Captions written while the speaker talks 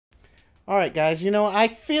All right, guys. I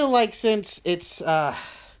feel like since it's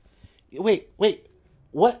wait.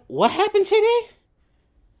 What happened today?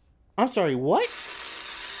 I'm sorry. What?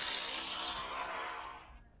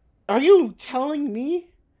 Are you telling me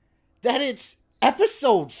that it's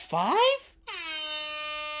episode 5?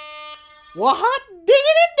 Well, hot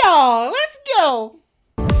diggity dog. Let's go.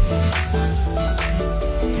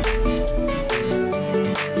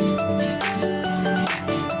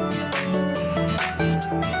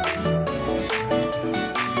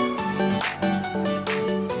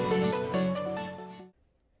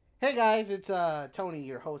 Hey guys, it's Tony,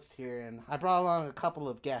 your host here, and I brought along a couple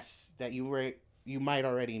of guests that you might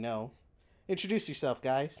already know. Introduce yourself,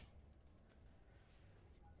 guys.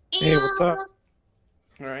 Hey, what's up?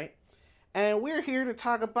 All right, and we're here to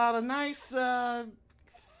talk about a nice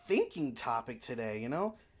thinking topic today.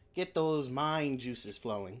 Get those mind juices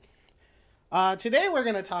flowing. Today we're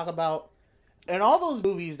gonna talk about in all those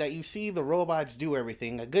movies that you see the robots do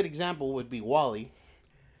everything. A good example would be Wall-E,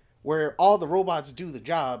 where all the robots do the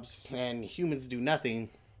jobs and humans do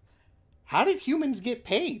nothing. How did humans get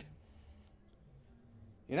paid?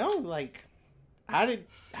 Like how did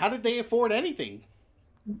they afford anything?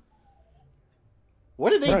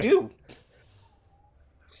 What did they Right. do?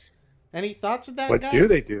 Any thoughts of that, What guys? do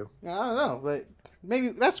they do? I don't know, but maybe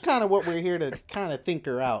that's kind of what we're here to kind of think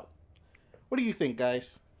her out. What do you think,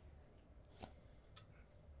 guys?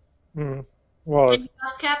 Hmm. Well, Any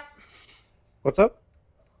thoughts, Cap? what's up?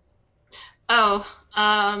 Oh,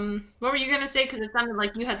 what were you gonna say? Because it sounded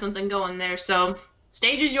like you had something going there. So,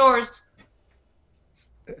 stage is yours.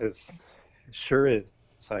 It's it sure is,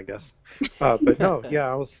 I guess. But no, yeah,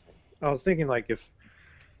 I was thinking like if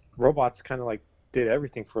robots kind of like did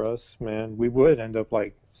everything for us, man, we would end up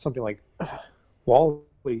like something like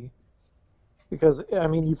Wall-E. Because I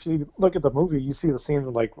mean, if you look at the movie, you see the scene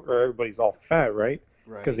like where everybody's all fat, right?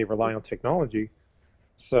 Because they rely on technology.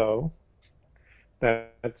 So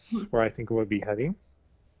that's where I think it would be heading.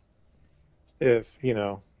 If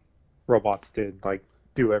robots did like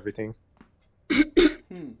do everything.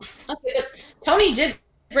 Hmm. Okay, Tony did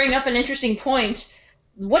bring up an interesting point.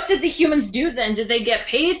 What did the humans do then? Did they get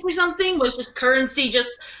paid for something? Was just currency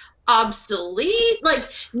just obsolete? Like,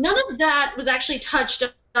 none of that was actually touched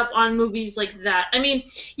up on movies like that. I mean,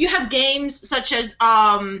 you have games such as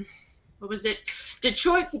what was it?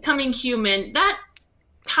 Detroit Becoming Human. That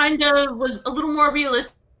kind of was a little more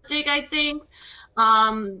realistic, I think.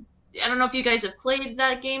 I don't know if you guys have played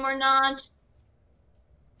that game or not.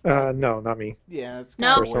 No, not me. Yeah, it's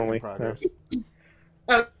No? kind of a work in Personally, progress.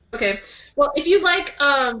 Oh, okay. Well, if you like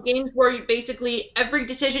games where you basically every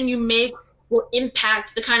decision you make will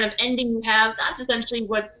impact the kind of ending you have, that's essentially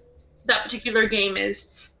what that particular game is.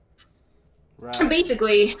 And Right.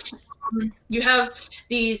 basically, you have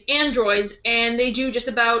these androids, and they do just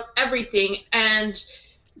about everything, and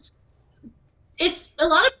it's a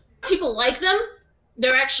lot of people like them.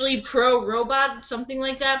 They're actually pro robot, something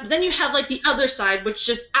like that. But then you have like the other side, which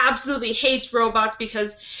just absolutely hates robots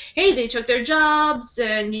because, hey, they took their jobs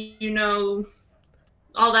and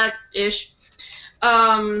all that ish.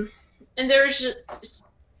 And there's just,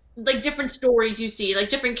 like different stories you see, like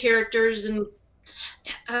different characters and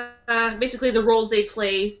basically the roles they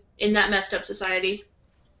play in that messed up society.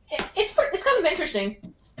 It's kind of interesting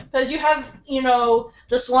because you have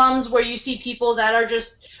the slums where you see people that are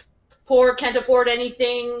just poor, can't afford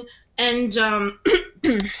anything, and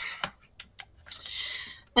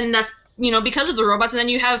and that's because of the robots. And then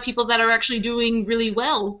you have people that are actually doing really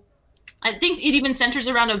well. I think it even centers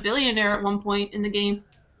around a billionaire at one point in the game.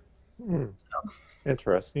 Hmm,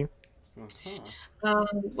 interesting. Uh-huh.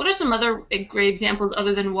 What are some other great examples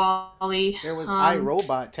other than Wall-E? There was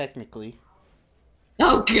iRobot, technically.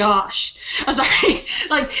 Oh gosh, I'm sorry.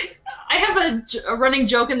 Like, I have a running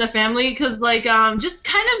joke in the family because, like, just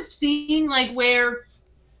kind of seeing like where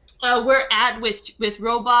we're at with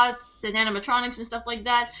robots and animatronics and stuff like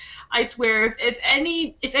that. I swear, if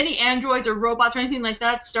any androids or robots or anything like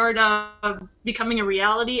that start becoming a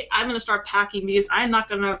reality, I'm gonna start packing because I'm not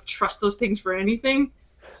gonna trust those things for anything.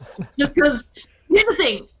 Just because, here's the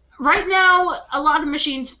thing. Right now, a lot of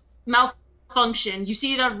machines malfunction. You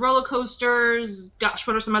see it on roller coasters. Gosh,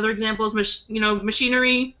 what are some other examples?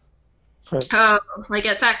 Machinery, Right. like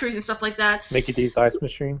at factories and stuff like that. Mickey D's ice cream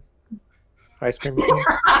machine.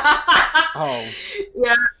 Oh,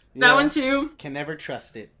 Yeah, that yeah. one too. Can never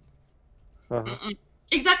trust it. Uh-huh.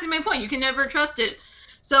 Exactly my point. You can never trust it.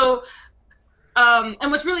 So,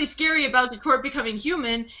 and what's really scary about Detroit Becoming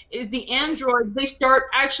Human is the androids, they start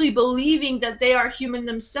actually believing that they are human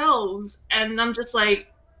themselves. And I'm just like,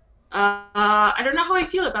 I don't know how I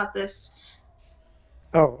feel about this.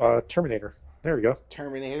 Oh, Terminator. There we go.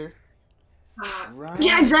 Terminator. Yeah,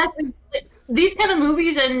 Right. exactly. These kind of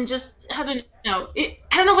movies and just having, I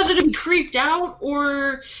don't know whether to be creeped out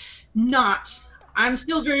or not. I'm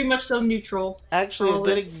still very much so neutral for Actually, a all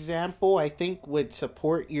good this. example I think would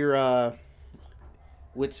support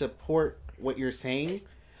what you're saying.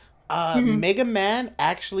 Hmm. Mega Man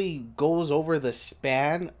actually goes over the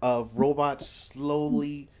span of robots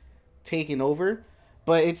slowly taking over,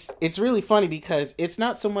 but it's really funny because it's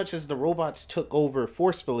not so much as the robots took over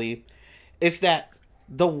forcefully, it's that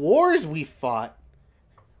the wars we fought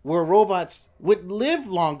where robots would live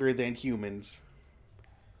longer than humans.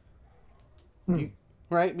 Hmm. You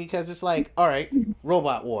right? Because it's like, all right,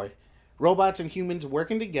 robot war. Robots and humans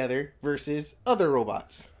working together versus other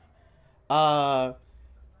robots. Uh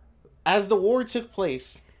as the war took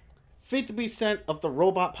place, 50% of the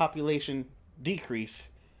robot population decreased.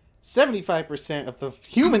 75% of the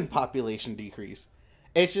human population decreased.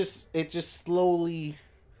 It just slowly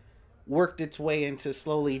worked its way into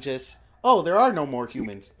slowly just, oh, there are no more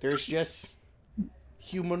humans. There's just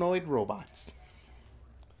humanoid robots.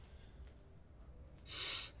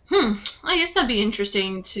 I guess that'd be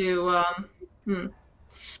interesting to. Hmm.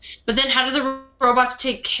 But then, how do the robots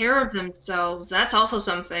take care of themselves? That's also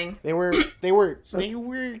something. So, They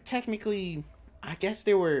were technically, I guess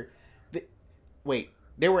they were, they, wait,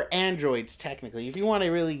 they were androids technically. If you want to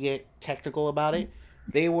really get technical about it,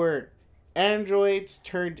 they were androids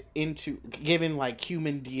turned into given like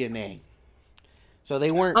human DNA. So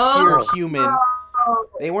they weren't pure Oh, oh, human.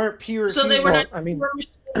 They weren't pure so they were human. not well, I mean, pure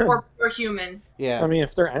machine or pure human. Yeah, I mean,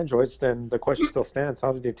 if they're androids, then the question still stands: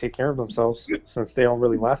 how do they take care of themselves? Since they don't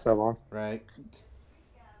really last that long. right.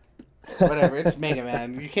 Whatever. It's Mega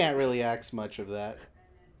Man. You can't really ask much of that.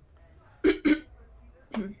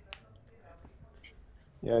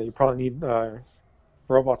 Yeah, you probably need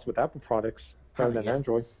robots with Apple products Oh rather than yeah.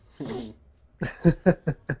 Android.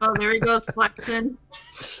 Oh, there he goes, flexing.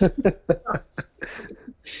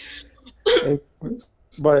 It-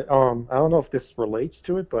 but I don't know if this relates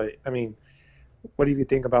to it, but I mean, what do you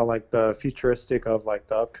think about like the futuristic of like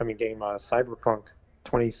the upcoming game Cyberpunk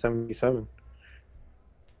 2077?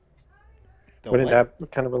 The Wouldn't what?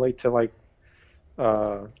 that kind of relate to like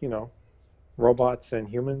robots and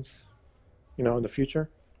humans, in the future?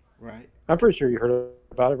 Right. I'm pretty sure you heard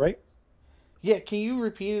about it, right? Yeah. Can you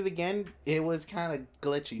repeat it again? It was kind of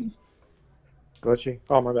glitchy. Glitchy.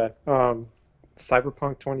 Oh, my bad.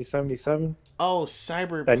 Cyberpunk 2077, Oh,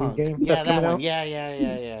 that new Cyberpunk. game Yeah, that's that coming one. out.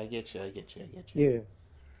 Yeah. I get you. I get you. I get you. Yeah.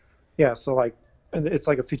 Yeah, so like and it's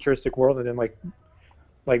like a futuristic world, and then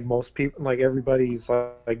like most people, like everybody's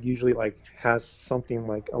like usually like has something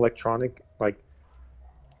like electronic like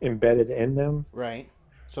embedded in them. Right.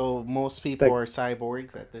 So most people That are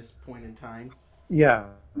cyborgs at this point in time. yeah,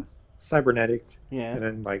 cybernetic, Yeah. and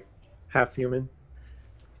then like half human,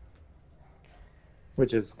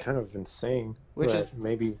 which is kind of insane, Which but is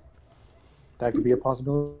maybe that could be a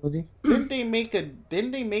possibility. didn't they make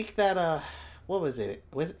that what was it?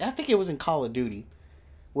 Was I think it was in Call of Duty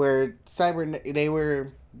where they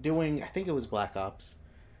were doing, I think it was Black Ops,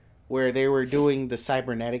 where they were doing the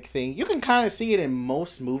cybernetic thing. You can kind of see it in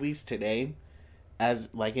most movies today,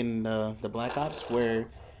 as like in the Black Ops, where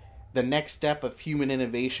the next step of human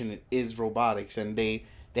innovation is robotics, and they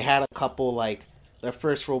had a couple like the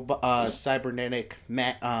first cybernetic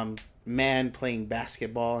man playing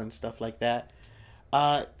basketball and stuff like that.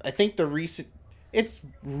 I think it's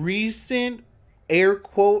recent air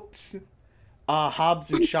quotes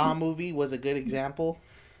Hobbs and Shaw movie was a good example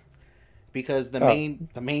because Oh,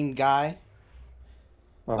 the main guy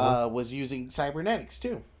uh-huh. was using cybernetics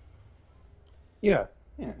too. Yeah.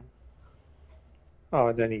 Yeah. Oh,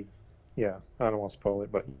 and then yeah, I don't want to spoil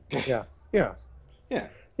it, but yeah, yeah, Yeah.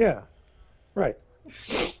 yeah, right.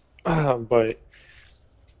 But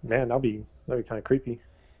man, that'd be kind of creepy.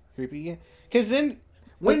 Creepy. Yeah. Because then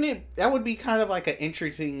wouldn't it that would be kind of like an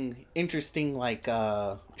interesting like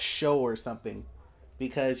show or something,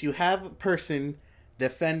 because you have a person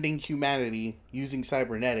defending humanity using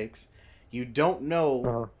cybernetics. You don't know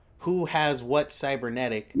Uh, who has what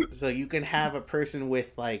cybernetic, so you can have a person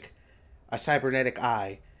with like a cybernetic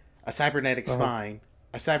eye, a cybernetic uh, spine,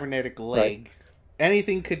 a cybernetic right, leg.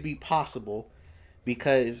 Anything could be possible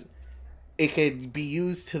because it could be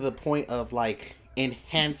used to the point of like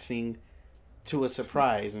enhancing to a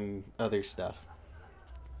surprise and other stuff.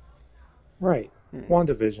 right. Hmm.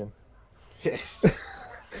 WandaVision. Yes.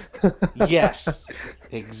 Yes.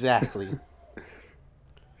 Exactly.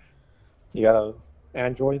 You got a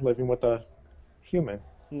android living with a human.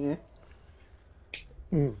 Yeah.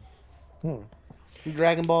 Mm, hmm.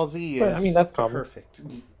 Dragon Ball Z But I mean, is that's common. perfect.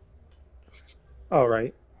 Oh,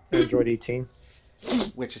 right. Android 18.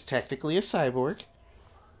 which is technically a cyborg.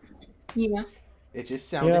 Yeah. It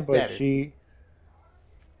just Yeah, sounded better.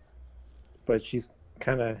 but she's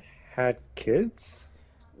kind of had kids.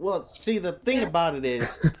 Well, see, the thing about it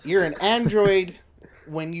is, you're an android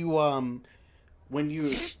when you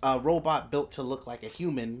a robot built to look like a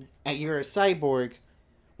human, and you're a cyborg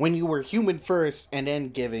when you were human first and then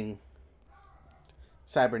giving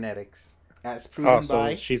cybernetics, as Oh, proven so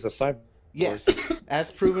by she's a cyborg. yes,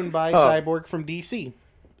 as proven by Oh, Cyborg from DC.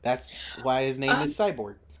 That's why his name is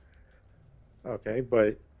Cyborg. okay,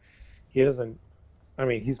 but he doesn't. I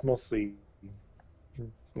mean, he's mostly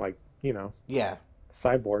like Yeah,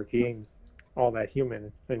 cyborg. He ain't all that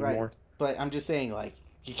human right. anymore. But I'm just saying, like,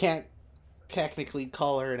 you can't technically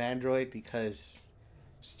call her an android because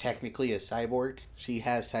she's technically a cyborg. She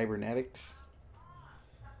has cybernetics.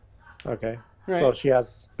 Okay, so Right. she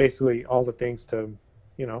has basically all the things to,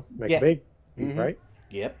 make a Yeah. baby, Mm-hmm. right?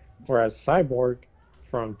 Yep. Whereas cyborg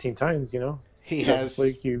from Teen Titans, He Justice has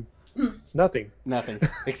League, nothing. nothing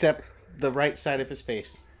except the right side of his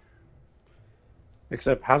face.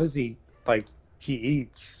 Except how does he he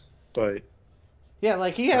eats, but Yeah,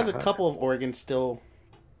 like he has a uh, couple of organs still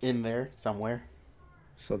in there somewhere.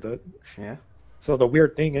 so the Yeah. so the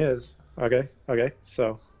weird thing is, okay,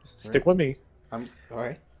 so stick Right. with me. I'm all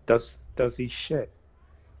right. Does he shit?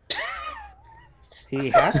 He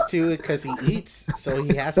has to because he eats, so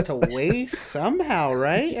he has to weigh somehow,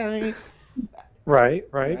 right? I mean, Right,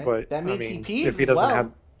 right. but That I means he mean, pees if he as doesn't well.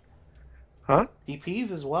 have, huh? He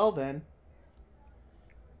pees as well. Then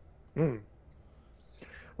Hmm.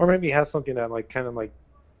 Or maybe he has something that kind of like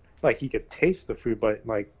he could taste the food, but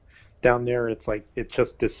down there it's like it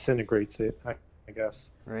just disintegrates it. I guess.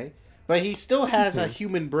 right, but he still has a Hmm.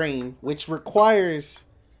 human brain, which requires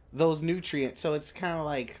those nutrients. So it's kind of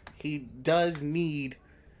like he does need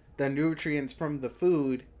the nutrients from the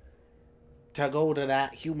food to go to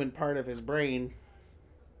that human part of his brain,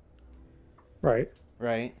 Right.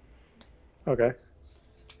 right? Okay.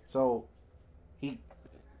 So he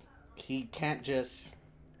he can't just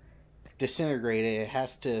disintegrate it. It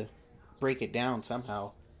has to break it down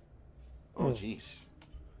somehow. Oh Hmm. jeez.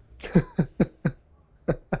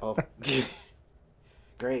 Oh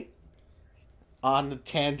great. On the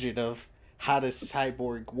tangent of how does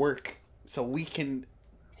cyborg work so we can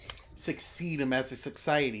succeed him as a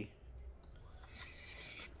society,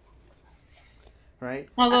 right?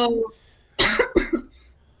 Although,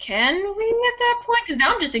 can we at that point? Because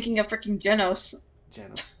now I'm just thinking of freaking Genos.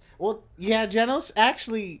 Genos. Well, yeah, Genos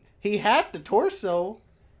actually he had the torso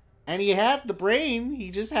and he had the brain.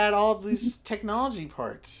 He just had all these technology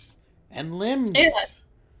parts and limbs. Yeah.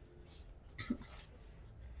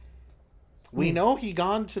 We know he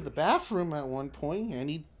gone to the bathroom at one point and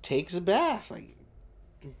he takes a bath. Like,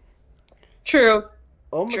 True.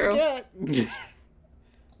 oh my True. god.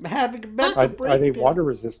 I'm having a Are- mental Are they breakdown. water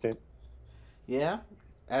resistant? Yeah.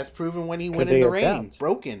 As proven when he Could went in they the rain, adapt?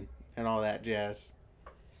 broken and all that jazz.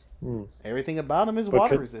 Hmm. Everything about him is But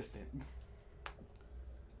water could- resistant.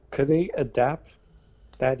 Could they adapt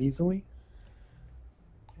that easily?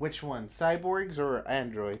 Which one? Cyborgs or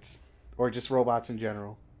androids? Or just robots in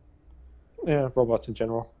general? Yeah, robots in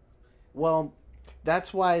general. Well,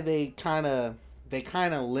 that's why they kind of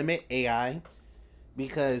limit AI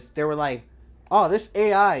because they were like, "Oh, this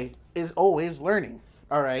AI is always learning."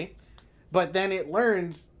 All right? But then it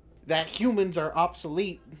learns that humans are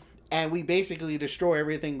obsolete and we basically destroy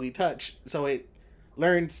everything we touch. So it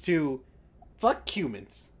learns to fuck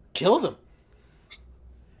humans. Kill them.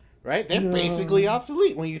 Right? They're basically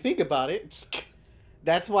obsolete when you think about it.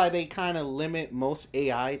 That's why they kind of limit most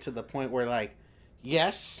AI to the point where, like,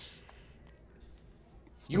 yes,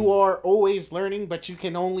 you are always learning, but you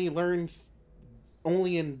can only learn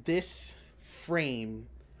only in this frame.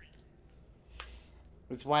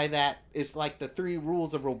 It's why that it's like the 3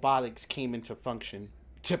 rules of robotics came into function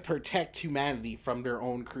to protect humanity from their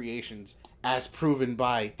own creations, as proven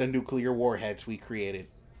by the nuclear warheads we created.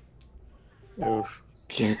 Oof.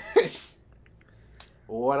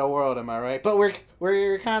 What a world, am I right? But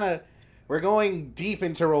we're going deep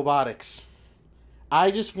into robotics.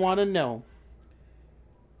 I just want to know,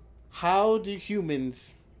 how do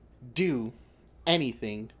humans do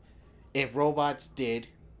anything if robots did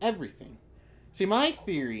everything? See, my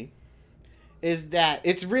theory is that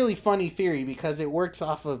it's really funny theory because it works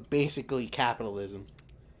off of basically capitalism.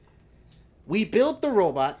 We built the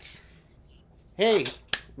robots. Hey,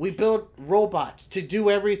 we built robots to do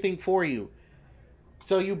everything for you.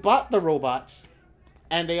 So you bought the robots,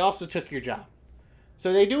 and they also took your job.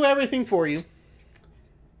 So they do everything for you,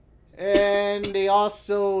 and they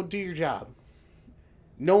also do your job.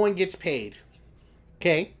 No one gets paid.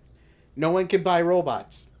 Okay? No one can buy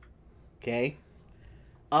robots. Okay?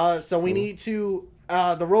 So we need to...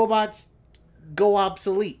 the robots go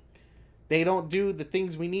obsolete. They don't do the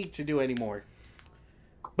things we need to do anymore.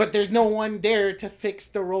 But there's no one there to fix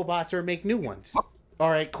the robots or make new ones.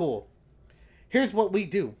 Alright, cool. Here's what we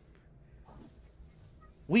do.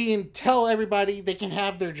 We tell everybody they can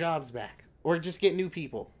have their jobs back. Or just get new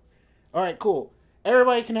people. Alright, cool.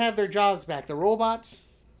 Everybody can have their jobs back. The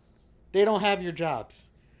robots, they don't have your jobs.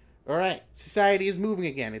 Alright, society is moving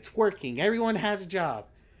again. It's working. Everyone has a job.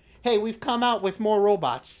 Hey, we've come out with more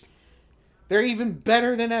robots. They're even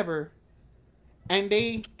better than ever. And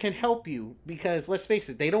they can help you. Because, let's face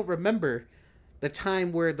it, they don't remember the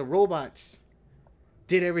time where the robots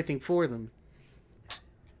did everything for them.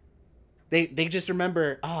 They just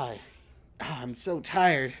remember, I'm so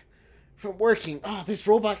tired from working. Oh, this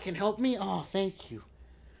robot can help me? Oh, thank you.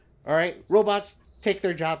 Alright, robots take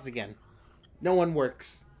their jobs again. No one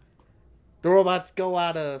works. The robots go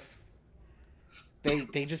out of...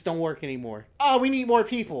 They just don't work anymore. Oh, we need more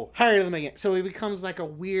people. Hire them again. So it becomes like a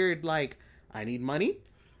weird, like, I need money.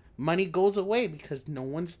 Money goes away because no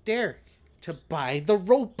one's there to buy the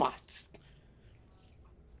robots.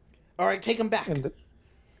 Alright, take them back.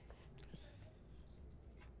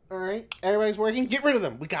 Alright, everybody's working. Get rid of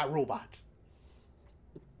them. We got robots.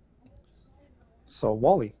 So,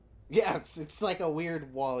 Wall-E. Yeah, it's like a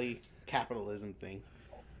weird Wall-E capitalism thing.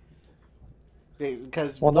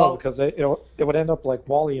 Because because it would end up like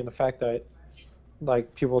Wall-E in the fact that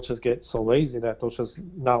like people just get so lazy that they'll just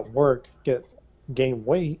not work, gain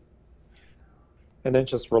weight, and then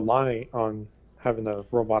just rely on having the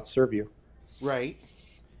robot serve you. Right.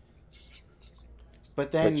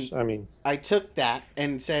 But then Which, I mean, I took that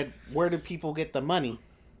and said, where do people get the money?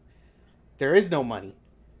 There is no money.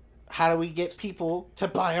 How do we get people to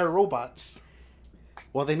buy our robots?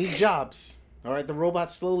 Well, they need jobs. All right, the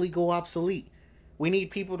robots slowly go obsolete. We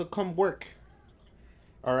need people to come work.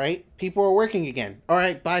 All right, people are working again. All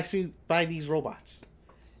right, buy these robots.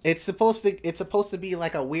 It's supposed to be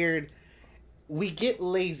like a weird. We get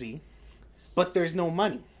lazy, but there's no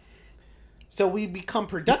money. So we become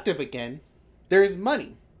productive again. There's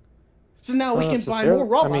money. So now we can buy more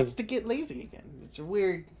robots to get lazy again. It's a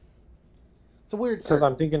weird because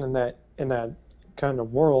I'm thinking in that kind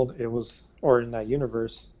of world, it was, or in that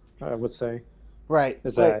universe, I would say. Right.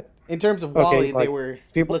 Is that in terms of Wall-E, like, they were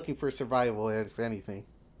looking for survival, if anything.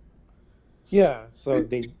 Yeah.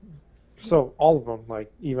 So all of them, like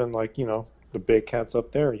even like the big cats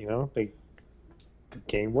up there, they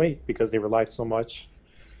gain weight because they relied so much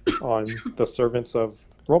on the servants of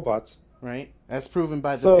robots. Right. As proven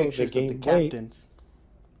by the pictures of the captains. Weight.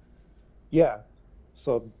 Yeah.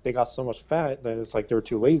 So they got so much fat that it's like they were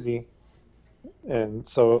too lazy. And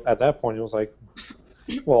so at that point, it was like,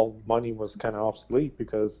 well, money was kind of obsolete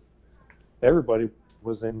because everybody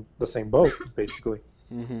was in the same boat, basically.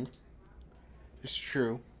 Mm-hmm. It's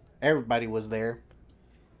true. Everybody was there.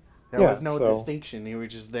 There was no distinction. They were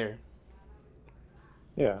just there.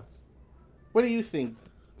 Yeah. What do you think,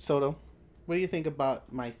 Soto? What do you think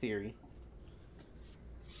about my theory?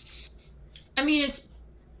 I mean, it's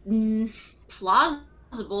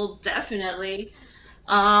plausible, definitely.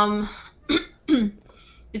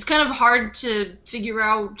 It's kind of hard to figure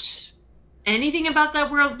out anything about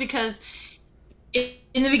that world because in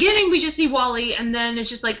the beginning we just see Wall-E and then it's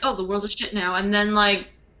just like, oh, the world is shit now, and then like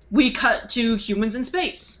we cut to humans in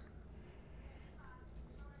space.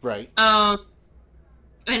 Right. And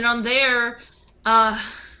on there,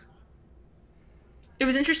 it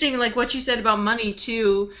was interesting, like what you said about money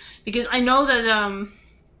too, because I know that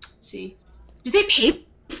let's see, did they pay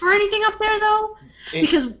for anything up there though?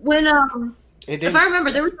 Because when if I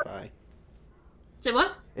remember, there was. Say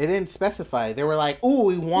what? It didn't specify. They were like, "Ooh,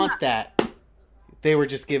 we want that." They were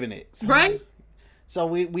just giving it, right? So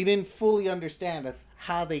we didn't fully understand of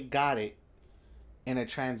how they got it in a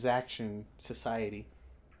transaction society.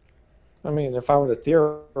 I mean, if I were to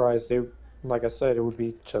theorize, like I said, it would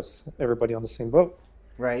be just everybody on the same boat.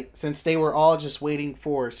 Right, since they were all just waiting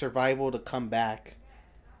for survival to come back,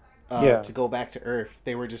 to go back to Earth.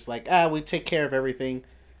 They were just like, we take care of everything.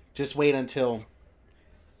 Just wait until,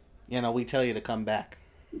 we tell you to come back.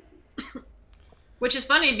 Which is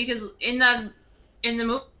funny because in the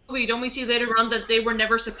movie, don't we see later on that they were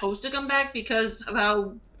never supposed to come back because of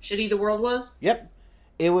how shitty the world was? Yep,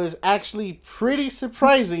 it was actually pretty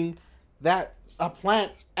surprising that a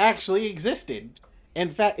plant actually existed. In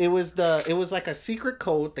fact, it was like a secret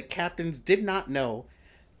code the captains did not know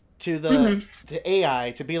to the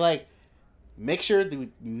AI to be like, make sure they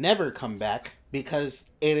never come back because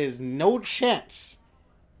it is no chance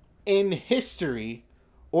in history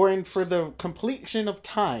or for the completion of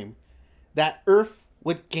time that Earth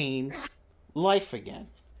would gain life again.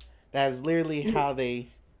 That is literally how they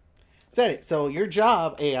said it. So your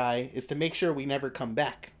job, AI, is to make sure we never come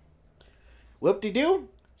back. Whoop-de-doo.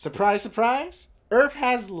 Surprise, surprise. Earth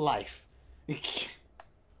has life.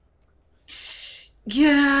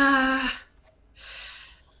 Yeah.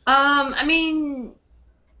 I mean,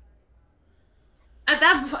 at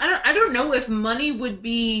that, I don't know if money would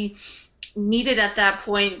be needed at that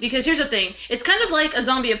point, because here's the thing: it's kind of like a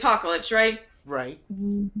zombie apocalypse, right? Right.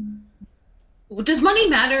 Does money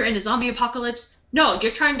matter in a zombie apocalypse? No,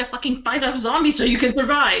 you're trying to fucking fight off zombies so you can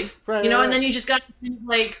survive. Right, you know, right, and then you just got to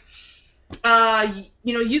like,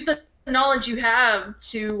 use the knowledge you have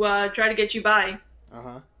to try to get you by.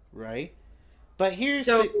 Right. But here's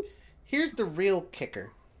the real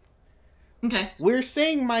kicker. Okay. We're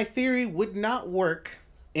saying my theory would not work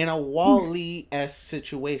in a Wall-E-esque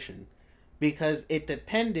situation because it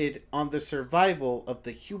depended on the survival of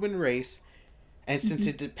the human race, and since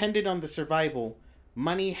it depended on the survival,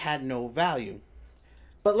 money had no value.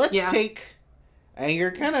 But let's take, and you're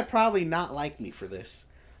gonna probably not like me for this,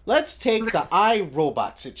 let's take the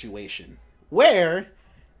iRobot situation, where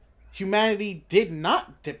humanity did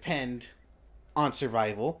not depend on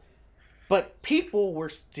survival, but people were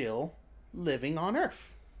still living on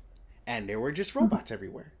Earth. And there were just robots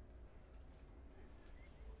everywhere.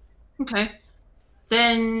 Okay.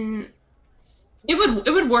 Then it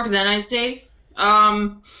would work then, I'd say.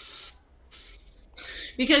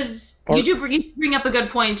 Because you bring up a good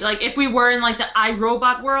point. Like, if we were in like the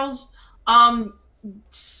iRobot world,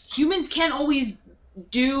 humans can't always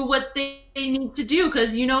do what they need to do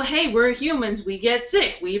because, hey, we're humans, we get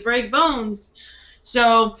sick, we break bones.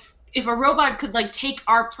 So if a robot could like take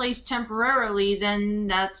our place temporarily, then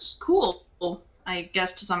that's cool, I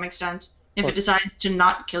guess, to some extent, if it decides to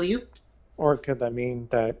not kill you. Or could that mean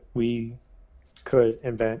that we could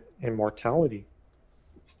invent immortality?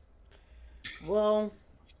 Well,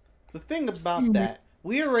 the thing about that,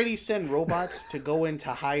 we already send robots to go into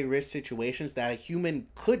high-risk situations that a human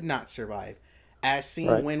could not survive, as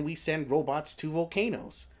seen when we send robots to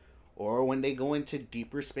volcanoes, or when they go into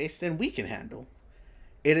deeper space than we can handle.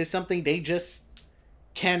 It is something they just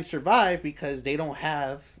can survive because they don't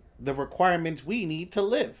have the requirements we need to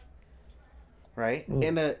live. Right?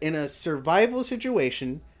 In a survival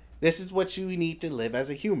situation, this is what you need to live as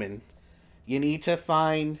a human. You need to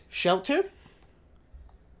find shelter,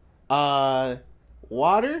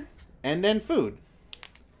 water, and then food.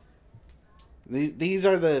 These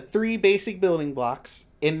are the 3 basic building blocks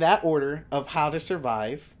in that order of how to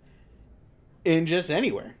survive in just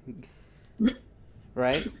anywhere.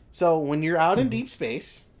 Right? So when you're out in deep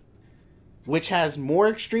space, which has more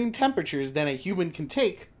extreme temperatures than a human can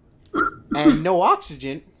take, and no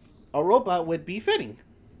oxygen, a robot would be fitting.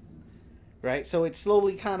 Right? So it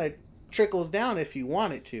slowly kind of trickles down if you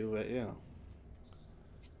want it to, but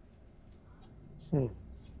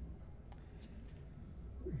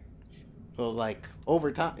So like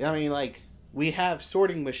over time, I mean, like, we have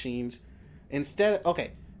sorting machines instead.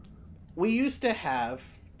 We used to have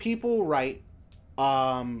people write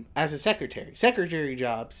as a secretary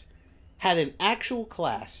jobs had an actual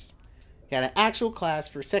class. You had an actual class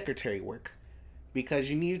for secretary work because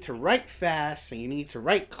you needed to write fast and you need to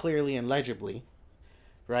write clearly and legibly,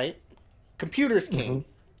 right? Computers came.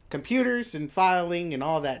 Computers and filing and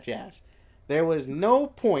all that jazz. There was no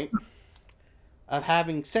point of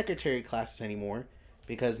having secretary classes anymore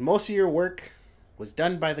because most of your work was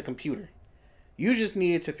done by the computer. You just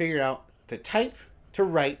needed to figure out to type, to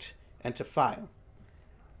write, and to file.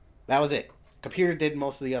 That was it. Computer did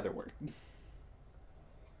most of the other work.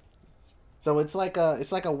 So it's like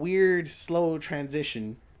a weird slow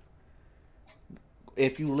transition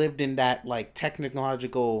if you lived in that like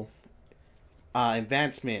technological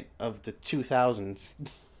advancement of the 2000s.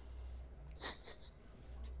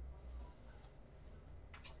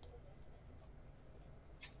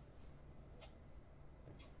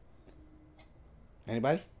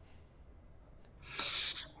 Anybody?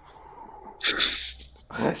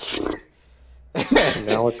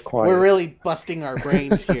 Now it's quiet. We're really busting our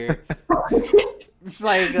brains here. It's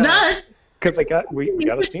like because we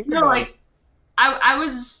got to think about it. I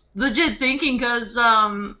was legit thinking because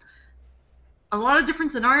a lot of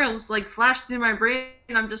different scenarios like flashed through my brain,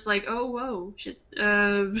 and I'm just like, oh whoa, shit,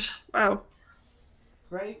 wow.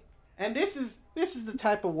 Right, and this is the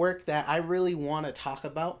type of work that I really want to talk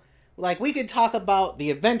about. Like, we could talk about the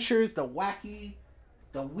adventures, the wacky,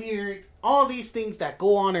 the weird, all these things that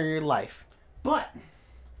go on in your life. But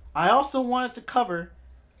I also wanted to cover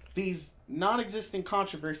these non-existent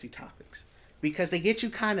controversy topics because they get you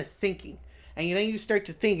kind of thinking. And then you start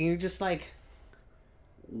to think and you're just like,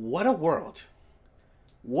 what a world.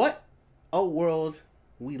 What a world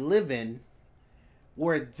we live in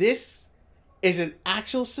where this is an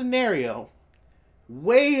actual scenario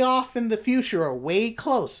way off in the future or way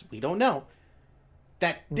close, we don't know,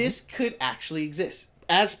 that this could actually exist.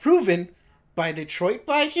 As proven by Detroit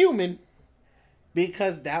by Human,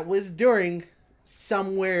 because that was during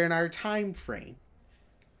somewhere in our time frame.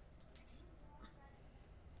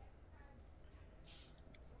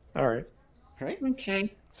 All right. Right?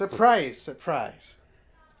 Okay. Surprise, surprise.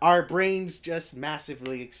 Our brains just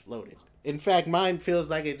massively exploded. In fact, mine feels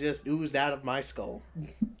like it just oozed out of my skull.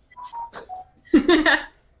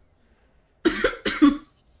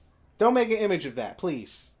 Don't make an image of that,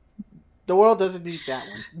 please. The world doesn't need that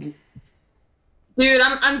one. Dude,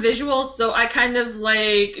 I'm visual, so I kind of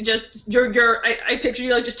like just I picture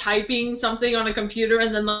you like just typing something on a computer,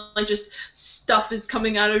 and then like just stuff is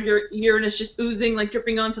coming out of your ear and it's just oozing, like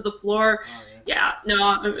dripping onto the floor. Oh, yeah.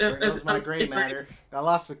 No. There goes my gray matter. I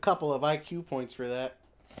lost a couple of IQ points for that.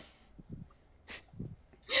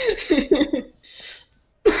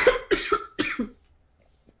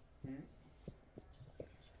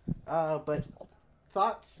 But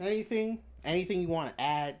thoughts? Anything you want to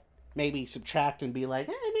add? Maybe subtract and be like,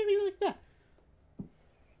 maybe like that.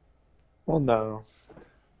 Well, no,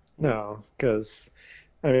 because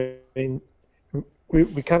I mean,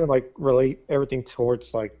 we kind of like relate everything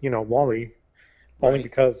towards like Wall-E, only Right.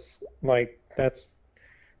 because like that's,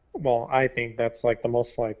 well, I think that's like the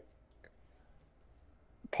most like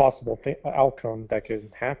possible outcome that could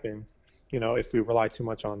happen, if we rely too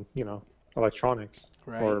much on electronics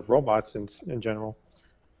Right. or robots in general.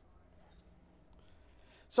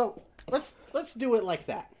 So let's do it like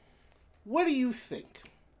that. What do you think?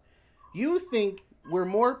 You think we're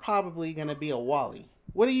more probably gonna be a Wall-E.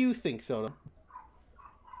 What do you think, Soda?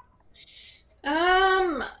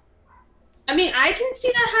 I mean, I can see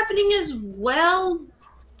that happening as well.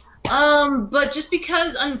 But just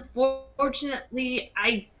because, unfortunately,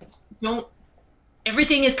 I don't.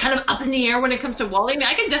 Everything is kind of up in the air when it comes to Wall-E. I mean,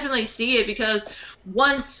 I can definitely see it because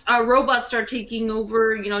once robots start taking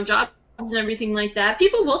over, jobs and everything like that,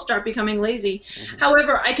 people will start becoming lazy. Mm-hmm.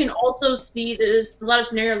 However, I can also see there's a lot of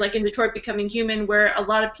scenarios like in Detroit Becoming Human where a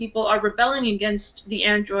lot of people are rebelling against the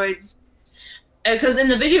androids. Because in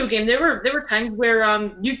the video game, there were times where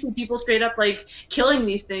you'd see people straight up like killing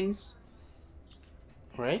these things.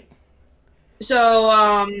 Right? So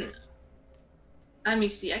let me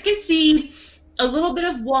see. I can see a little bit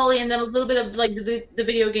of Wall-E and then a little bit of like the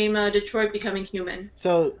video game Detroit Becoming Human.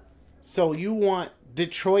 So you want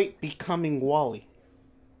Detroit becoming Wall-E,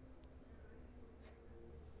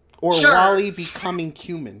 or Sure. Wall-E becoming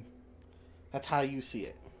human? That's how you see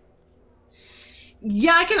it.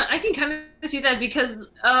 Yeah, I can kind of see that because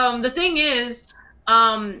the thing is,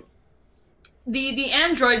 the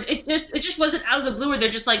androids, it just wasn't out of the blue where they're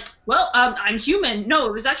just like, well, I'm human. No,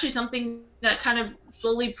 it was actually something that kind of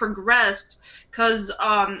slowly progressed because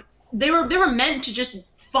they were meant to just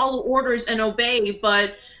follow orders and obey,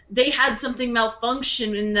 but they had something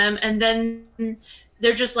malfunction in them, and then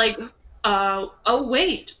they're just like, oh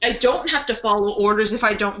wait, I don't have to follow orders if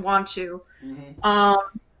I don't want to. Mm-hmm.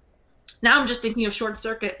 Now I'm just thinking of Short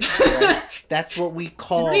Circuit. Right? That's what we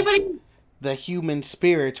call Anybody? the human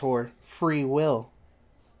spirit or free will.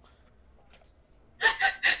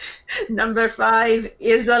 Number 5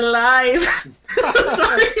 is alive.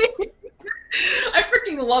 Sorry. I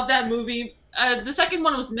freaking love that movie. The second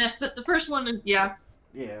one was meh, but the first one is, yeah.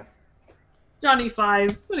 Yeah. Johnny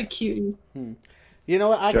 5. What a cutie. You know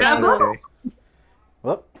what? I Judgment kind of. Day.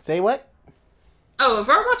 Whoop. Say what? Oh, if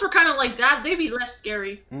robots were kind of like that, they'd be less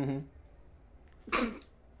scary. Mm-hmm.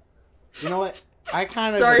 You know what? I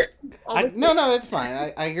kind of. Sorry. No, it's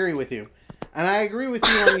fine. I agree with you. And I agree with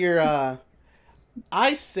you on your.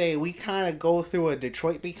 I say we kind of go through a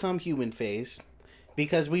Detroit Become Human phase.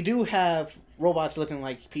 Because we do have robots looking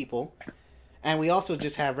like people. And we also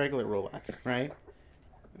just have regular robots, right?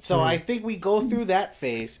 So I think we go through that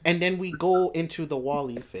phase. And then we go into the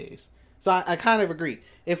Wall-E phase. So I kind of agree.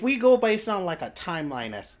 If we go based on like a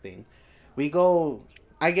timeline-esque thing. We go,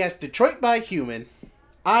 I guess, Detroit by Human,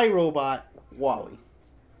 iRobot, Wall-E.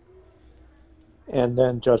 And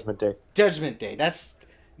then Judgment Day. Judgment Day.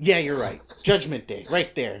 Yeah, you're right. Judgment Day,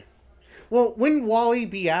 right there. Well, wouldn't Wall-E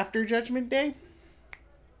be after Judgment Day?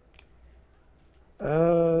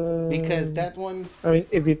 Because that one's. I mean,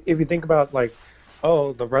 if you think about like,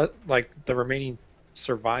 oh, the remaining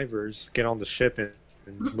survivors get on the ship and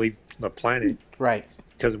leave the planet, Right.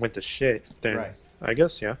 because it went to shit. Then Right. I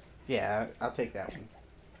guess Yeah, I'll take that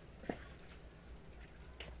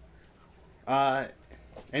one.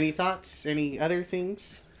 Any thoughts? Any other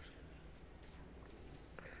things?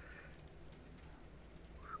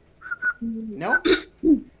 No.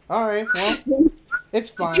 All right. Well, it's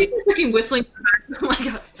fine. He's freaking whistling. Oh my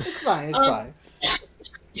god. It's fine. It's fine.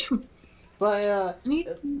 But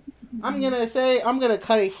I'm gonna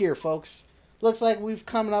cut it here, folks. Looks like we've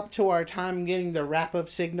come up to our time getting the wrap up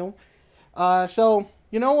signal. So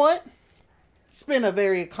you know what? It's been a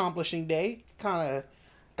very accomplishing day. Kind of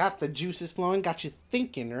got the juices flowing, got you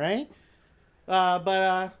thinking, right?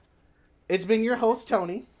 But it's been your host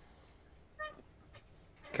Tony.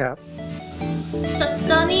 Cap. ちょっ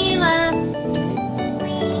とには